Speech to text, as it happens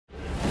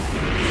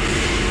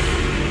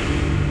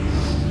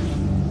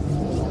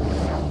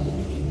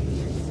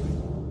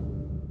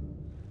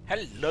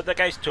Hello there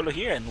guys, Tolo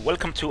here, and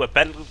welcome to a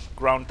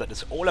battleground that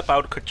is all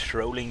about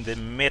controlling the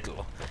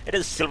middle. It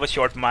is Silver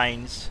Short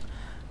Mines,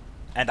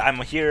 and I'm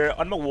here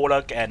on my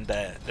Warlock, and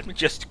let me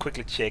just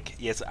quickly check.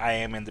 Yes, I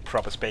am in the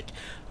proper spec.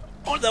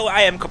 Although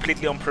I am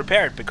completely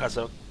unprepared because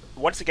I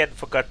once again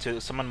forgot to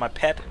summon my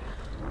pet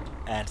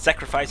and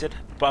sacrifice it,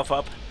 buff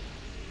up,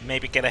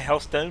 maybe get a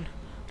health stone.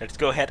 Let's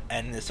go ahead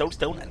and the soul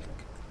stone, and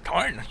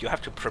darn, you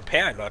have to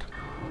prepare a lot.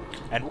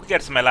 And we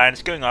get some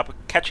alliance going up,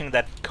 catching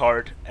that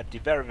card at the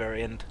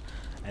very end.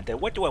 And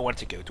where do I want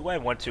to go? Do I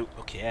want to...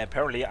 Okay,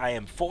 apparently I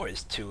am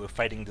forced to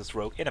fighting this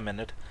rogue in a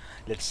minute.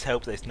 Let's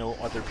hope there's no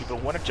other people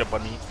who want to jump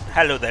on me.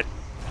 Hello there.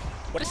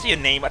 What is your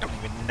name? I don't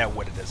even know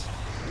what it is.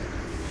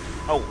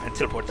 Oh, and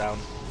teleport down.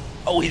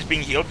 Oh, he's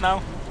being healed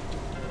now?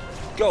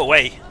 Go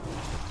away.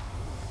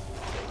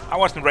 I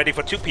wasn't ready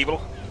for two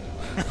people.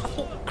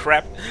 Oh,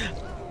 crap.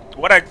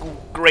 What a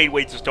great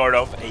way to start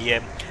off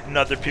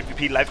another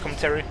PvP live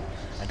commentary.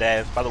 And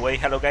by the way,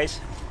 hello guys,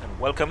 and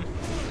welcome.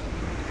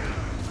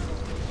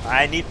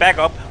 I need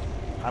backup.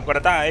 I'm gonna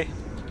die.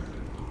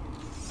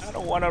 I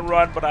don't wanna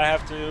run, but I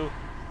have to.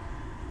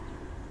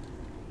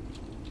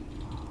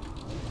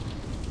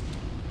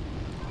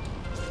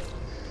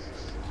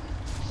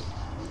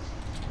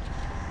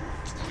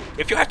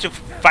 If you have to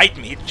fight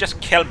me, just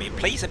kill me,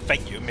 please, and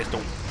thank you,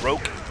 Mr.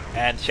 Rogue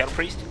and Shadow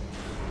Priest.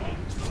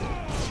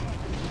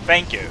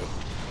 Thank you.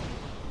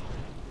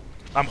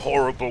 I'm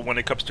horrible when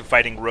it comes to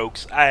fighting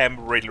rogues. I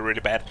am really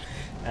bad.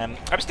 I'm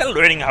still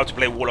learning how to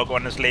play Warlock,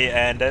 honestly,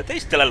 and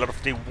there's still a lot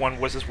of the 1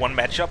 versus 1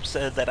 matchups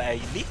that I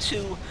need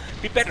to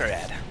be better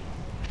at.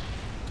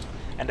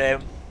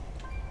 And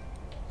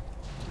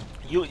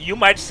you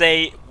might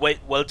say, wait,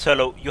 well,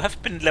 Tolo, you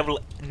have been level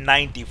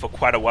 90 for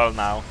quite a while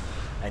now,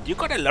 and you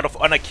got a lot of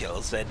honor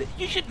kills, and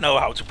you should know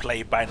how to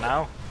play by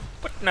now.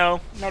 But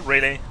no, not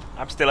really.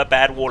 I'm still a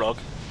bad Warlock.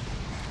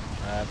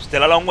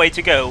 Still a long way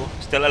to go.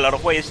 Still a lot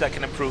of ways I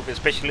can improve,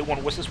 especially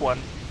 1 versus 1.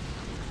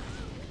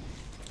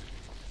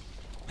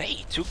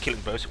 Hey, 2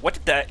 killing blows.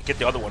 What did I get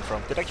the other one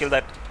from? Did I kill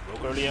that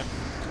rogue earlier?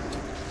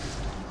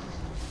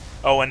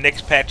 Oh, and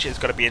next patch is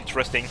gonna be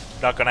interesting.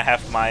 Not gonna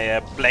have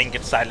my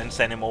blanket silence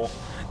anymore.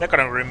 They're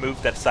gonna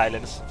remove that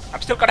silence.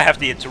 I'm still gonna have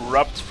the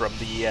interrupt from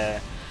the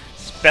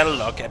spell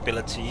lock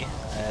ability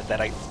that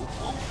I...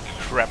 Oh,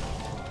 crap.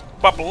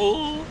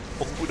 Bubble!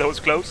 Oh, that was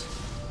close.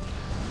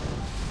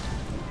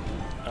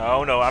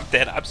 Oh no, I'm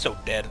dead. I'm so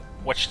dead.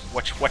 Watch.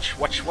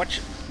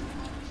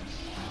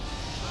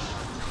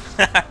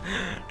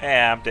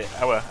 Yeah, I'm dead.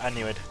 Oh, I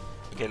knew it.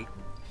 Okay,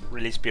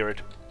 release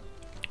spirit.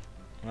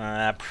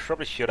 I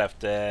probably should have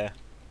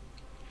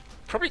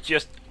probably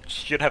just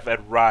should have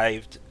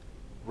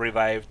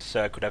revived,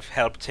 so I could have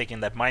helped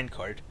taking that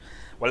minecart.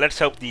 Well, let's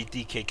hope the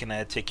DK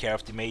can take care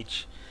of the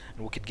mage,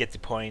 and we could get the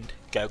point.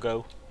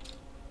 Go.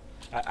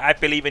 I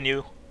believe in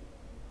you.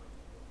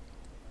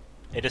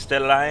 It is the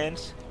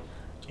alliance.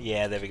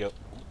 Yeah, there we go.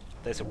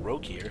 There's a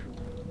rogue here.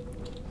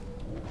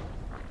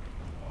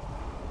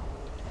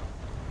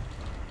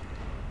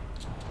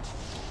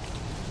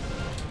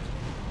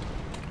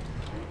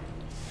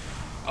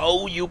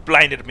 Oh, you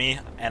blinded me,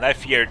 and I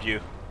feared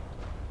you.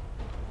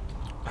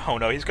 Oh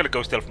no, he's gonna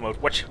go stealth mode.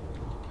 Watch.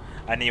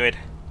 I knew it.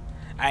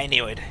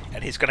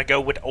 And he's gonna go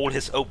with all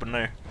his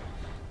opener.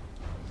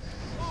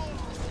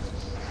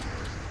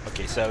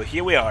 Okay, so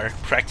here we are,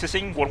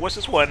 practicing 1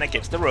 versus 1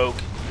 against the rogue.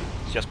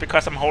 Just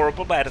because I'm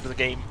horrible bad at the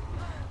game.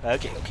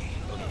 Okay,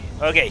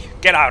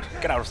 get out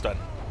of stun.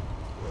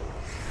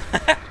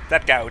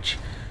 That gouge.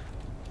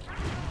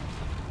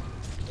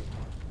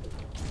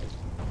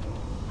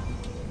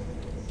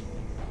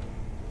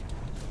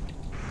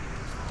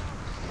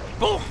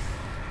 Boom.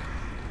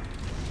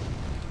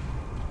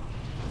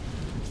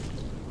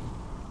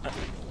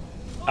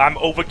 I'm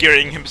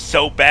overgearing him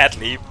so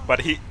badly,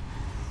 but he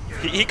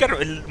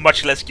got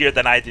much less gear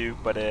than I do,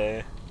 but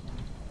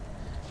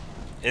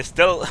is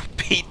still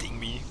beating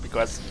me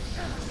because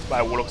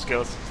my Warlock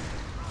skills.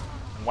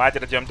 And why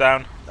did I jump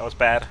down? That was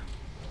bad.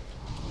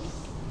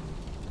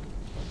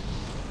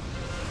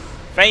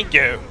 Thank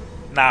you!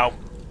 Now,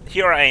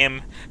 here I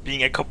am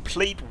being a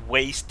complete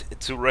waste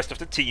to the rest of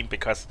the team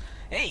because,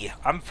 hey,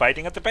 I'm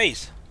fighting at the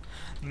base.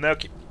 No,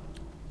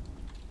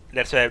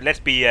 let's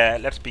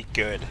be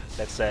good.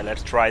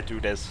 Let's try to do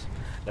this.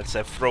 Let's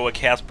throw a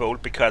cast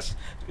bolt, because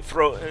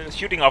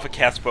shooting off a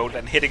cast bolt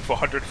and hitting for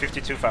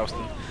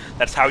 152,000,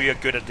 that's how you're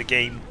good at the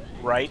game,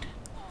 right?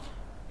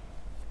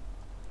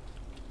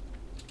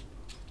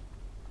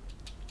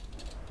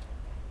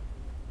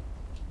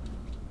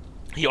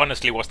 He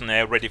honestly wasn't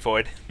ready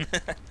for it.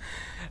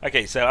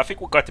 Okay, so I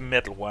think we got the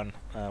middle one.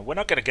 We're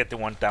not gonna get the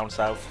one down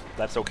south,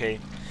 that's okay.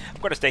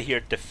 I'm gonna stay here,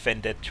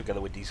 defend it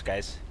together with these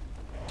guys.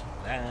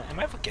 Am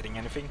I forgetting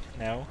anything?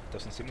 No,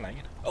 doesn't seem like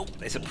it. Oh,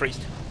 there's a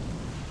priest.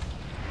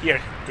 Here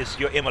is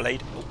your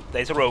immolate. Oh,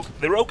 there's a rogue.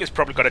 The rogue is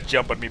probably gonna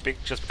jump on me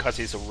just because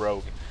he's a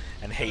rogue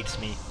and hates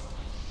me.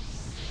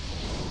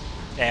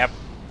 Yeah,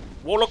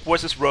 Warlock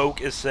versus Rogue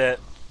is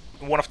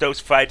one of those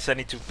fights I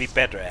need to be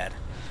better at.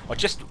 Or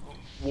just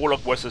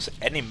Warlock versus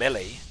any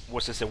melee,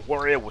 versus a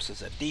warrior,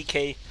 versus a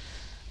DK.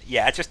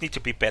 Yeah, I just need to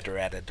be better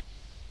at it.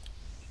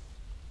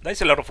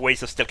 There's a lot of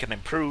ways I still can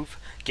improve.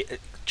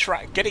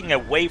 Try getting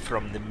away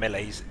from the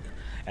melees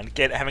and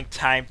having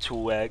time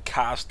to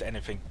cast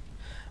anything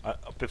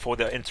before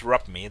they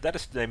interrupt me. That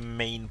is the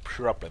main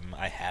problem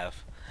I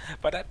have.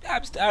 But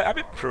I'm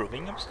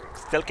improving. I'm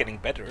still getting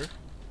better.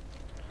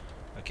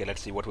 Okay,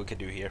 let's see what we can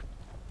do here.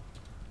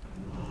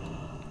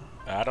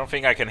 I don't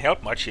think I can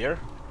help much here.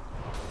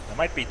 There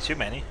might be too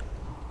many.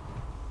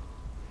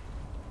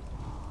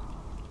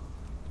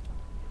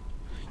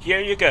 Here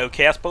you go,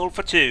 cast bolt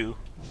for 2.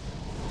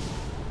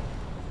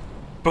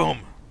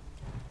 Boom!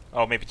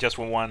 Oh, maybe just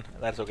for 1.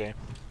 That's okay.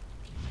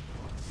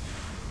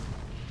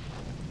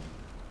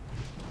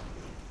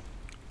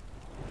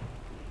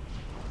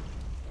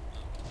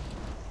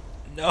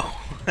 No!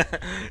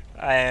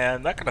 I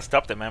am not gonna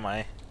stop them, am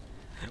I?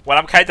 Well,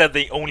 I'm kinda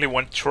the only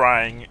one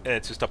trying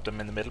to stop them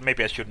in the middle.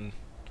 Maybe I shouldn't.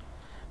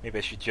 Maybe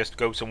I should just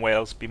go somewhere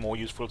else, be more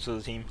useful to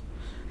the team.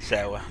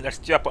 So, let's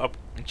jump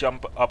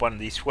up on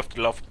the Swift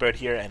Lovebird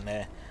here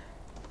and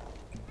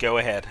go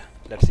ahead.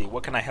 Let's see,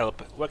 what can I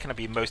help? What can I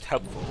be most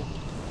helpful?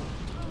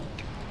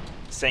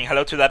 Saying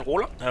hello to that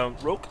Warlock?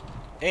 Rogue?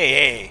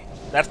 Hey,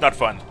 that's not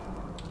fun.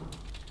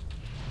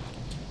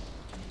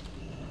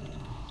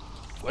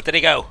 Where did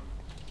he go?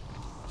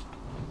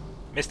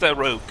 Mr.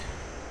 Rogue.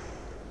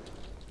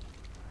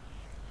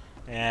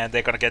 And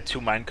they're gonna get 2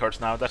 minecarts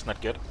now, that's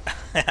not good.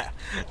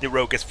 The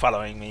Rogue is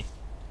following me.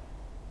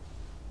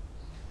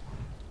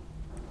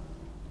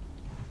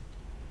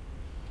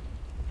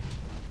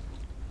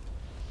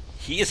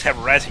 He is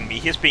harassing me,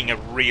 he's being a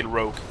real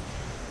rogue.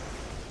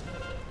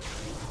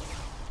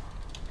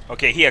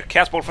 Okay, here,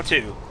 cast ball for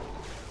 2.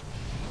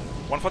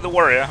 1 for the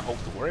warrior. Oh,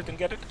 the warrior didn't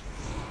get it.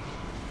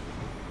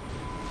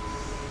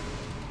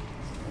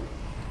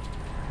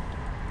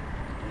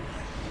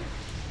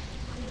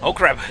 Oh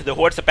crap, the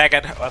hordes are back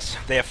at us.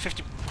 They are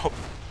 50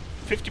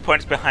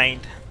 points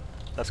behind.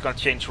 That's gonna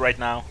change right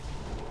now.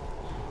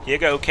 Here you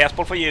go, cast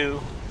ball for you.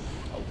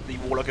 Oh, the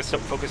warlock is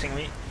focusing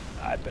me.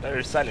 I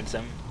better silence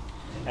him.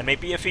 And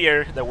maybe a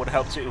fear that would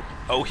help too.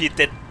 Oh, he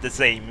did the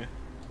same.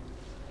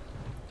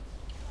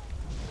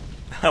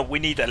 We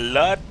need a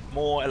lot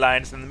more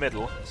alliance in the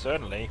middle,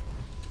 certainly.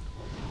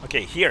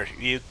 Okay, here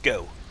you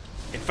go.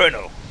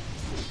 Infernal.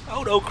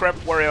 Oh no,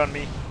 crap, warrior on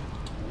me.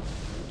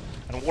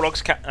 And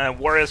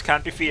warriors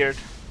can't be feared.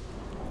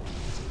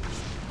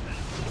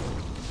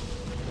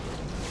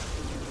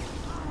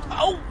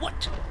 Oh,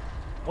 what?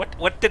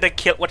 What did I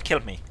kill? What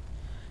killed me?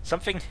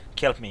 Something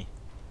killed me.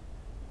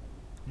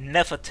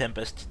 Never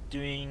Tempest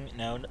doing...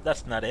 No,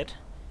 that's not it.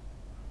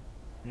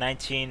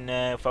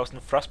 19,000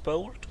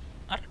 Frostbolt?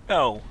 I don't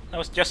know. That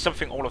was just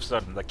something all of a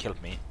sudden that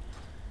killed me.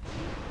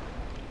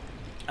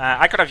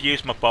 I could have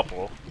used my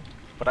bubble,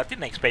 but I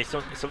didn't expect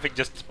something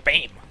just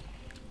BAM!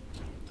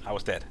 I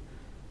was dead.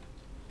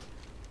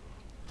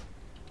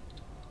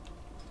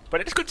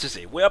 But it's good to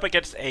see. We're up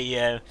against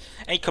a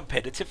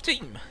competitive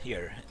team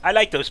here. I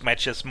like those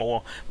matches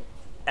more.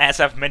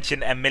 As I've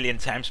mentioned a million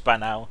times by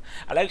now,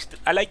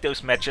 I like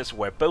those matches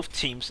where both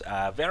teams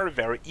are very,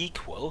 very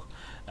equal.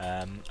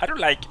 I don't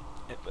like.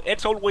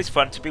 It's always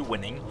fun to be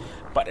winning,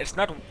 but it's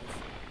not.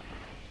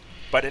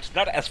 But it's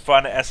not as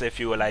fun as if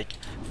you were like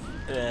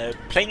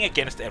playing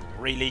against a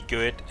really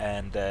good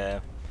and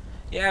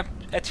yeah,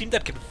 a team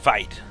that can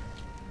fight.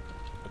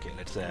 Okay,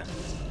 let's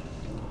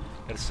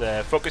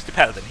focus the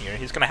paladin here.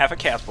 He's gonna have a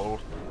cast ball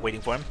waiting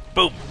for him.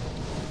 Boom,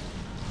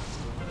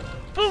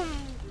 boom.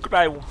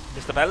 Goodbye,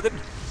 Mr. Paladin.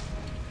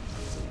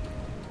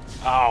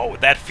 Oh,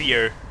 that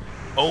fear.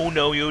 Oh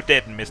no, you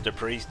didn't, Mr.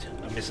 Priest.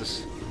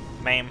 Mrs.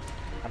 Ma'am.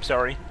 I'm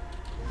sorry.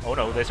 Oh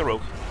no, there's a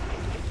rogue.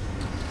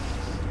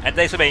 And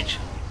there's a mage.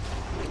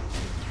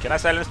 Can I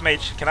silence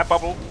mage? Can I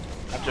bubble?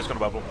 I'm just gonna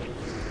bubble.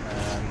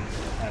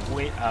 And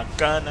we are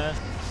gonna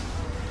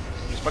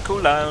use my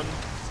cooldown.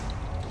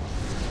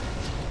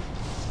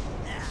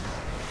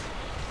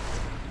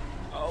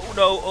 Oh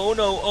no, oh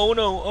no, oh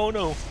no, oh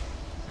no.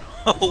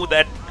 Oh,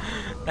 that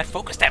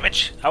focus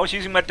damage! I was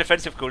using my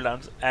defensive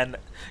cooldowns and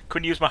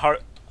couldn't use my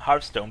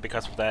Hearthstone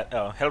because of that.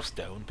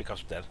 Healthstone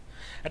because of that.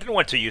 I didn't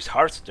want to use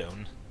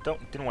Hearthstone.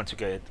 Didn't want to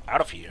get out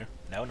of here.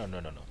 No.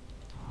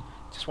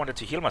 Just wanted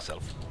to heal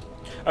myself.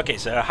 Okay,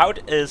 so how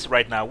it is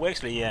right now? We're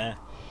actually yeah,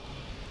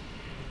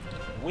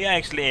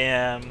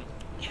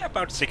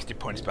 about 60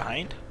 points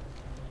behind.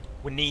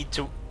 We need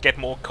to get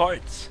more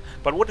cards.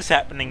 But what is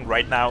happening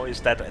right now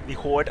is that the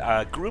Horde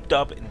are grouped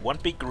up in one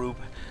big group.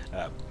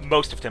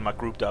 Most of them are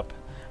grouped up.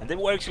 And they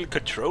were actually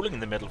controlling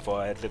the middle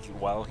for a little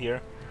while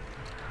here.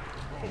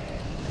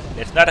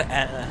 Let's not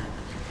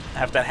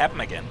have that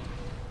happen again.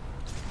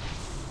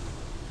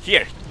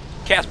 Here,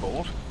 cast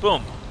bolt.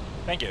 Boom.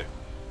 Thank you.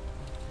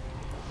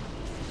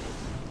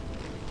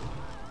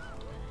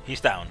 He's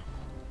down.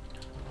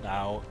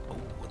 Now, oh,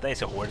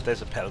 there's a horde.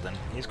 There's a paladin.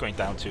 He's going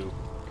down too.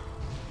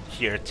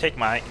 Here, take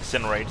my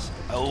incinerates.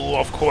 Oh,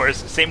 of course.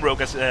 Same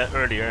rogue as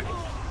earlier.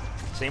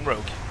 Same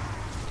rogue.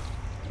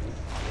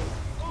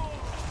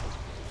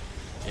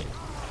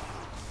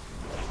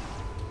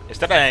 Is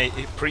that a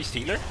priest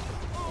healer?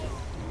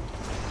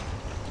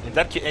 In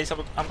that case,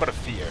 I'm gonna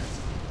fear.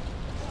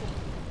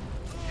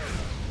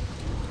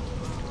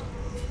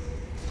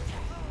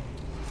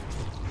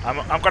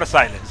 I'm gonna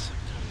silence.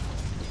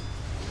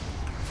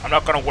 I'm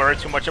not gonna worry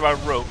too much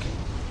about rogue.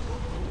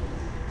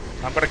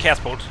 I'm gonna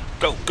cast bolt.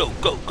 Go, go,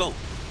 go, go!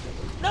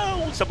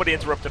 No! Somebody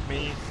interrupted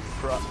me.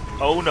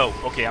 Oh no.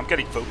 Okay, I'm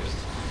getting focused.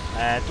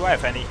 Do I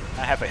have any?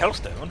 I have a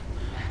hellstone.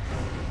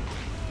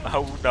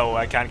 Oh no,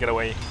 I can't get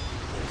away.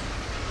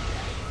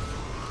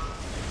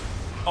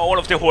 All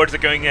of the hordes are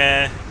going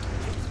to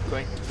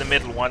the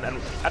middle one,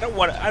 and I don't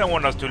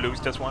want us to lose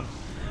this one,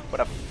 but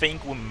I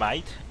think we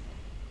might.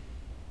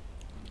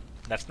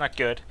 That's not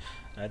good.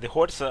 The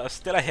hordes are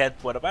still ahead,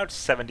 but about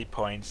 70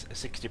 points,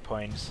 60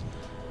 points.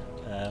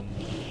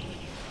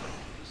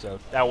 So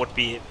that would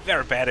be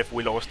very bad if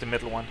we lost the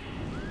middle one.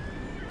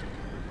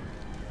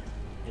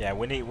 Yeah,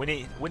 we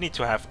need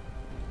to have.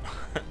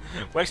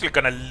 We're actually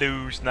gonna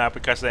lose now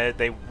because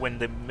they win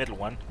the middle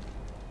one.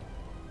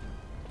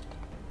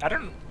 I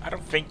don't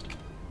think.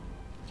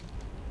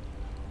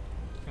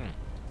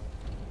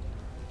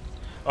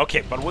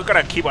 Okay, but we're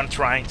gonna keep on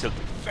trying till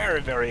the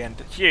very, very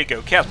end. Here you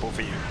go, careful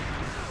for you.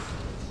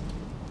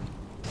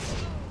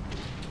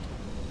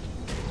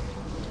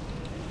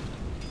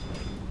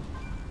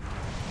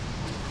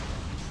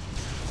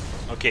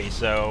 Okay,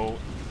 so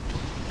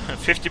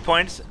 50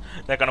 points.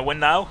 They're gonna win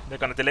now. They're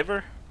gonna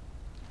deliver.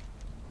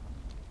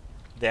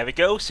 There we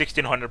go,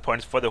 1600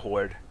 points for the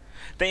Horde.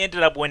 They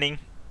ended up winning.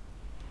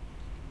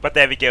 But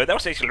there we go, that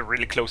was actually a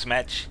really close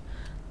match.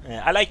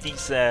 I like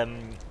these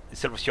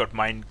Silver Short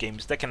Mine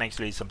games, they can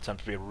actually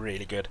sometimes be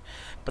really good.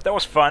 But that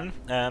was fun.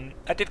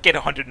 I did get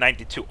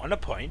 192 honor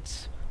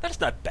points. That's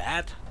not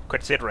bad,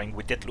 considering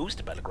we did lose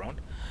the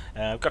Battleground.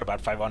 Got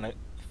about 5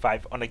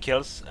 honor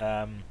kills.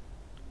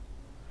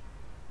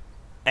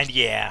 And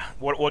yeah,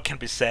 what can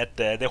be said,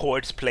 the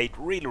Hordes played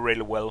really,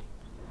 really well.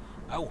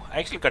 Oh, I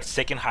actually got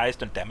second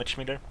highest on damage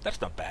meter.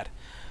 That's not bad.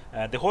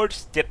 The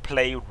Hordes did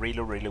play really,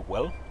 really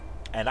well,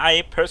 and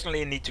I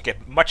personally need to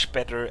get much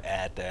better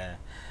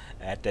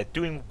at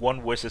doing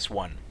 1 versus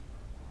 1.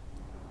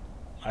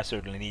 I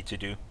certainly need to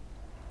do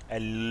a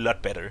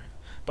lot better.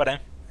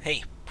 But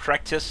hey,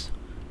 practice,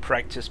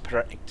 practice,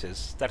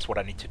 practice. That's what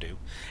I need to do.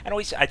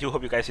 Anyways, I do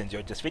hope you guys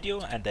enjoyed this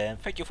video, and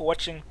thank you for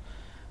watching.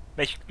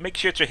 Make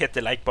sure to hit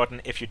the like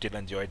button if you did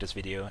enjoy this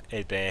video.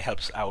 It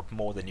helps out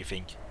more than you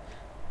think.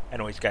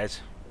 Anyways,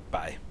 guys,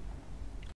 bye.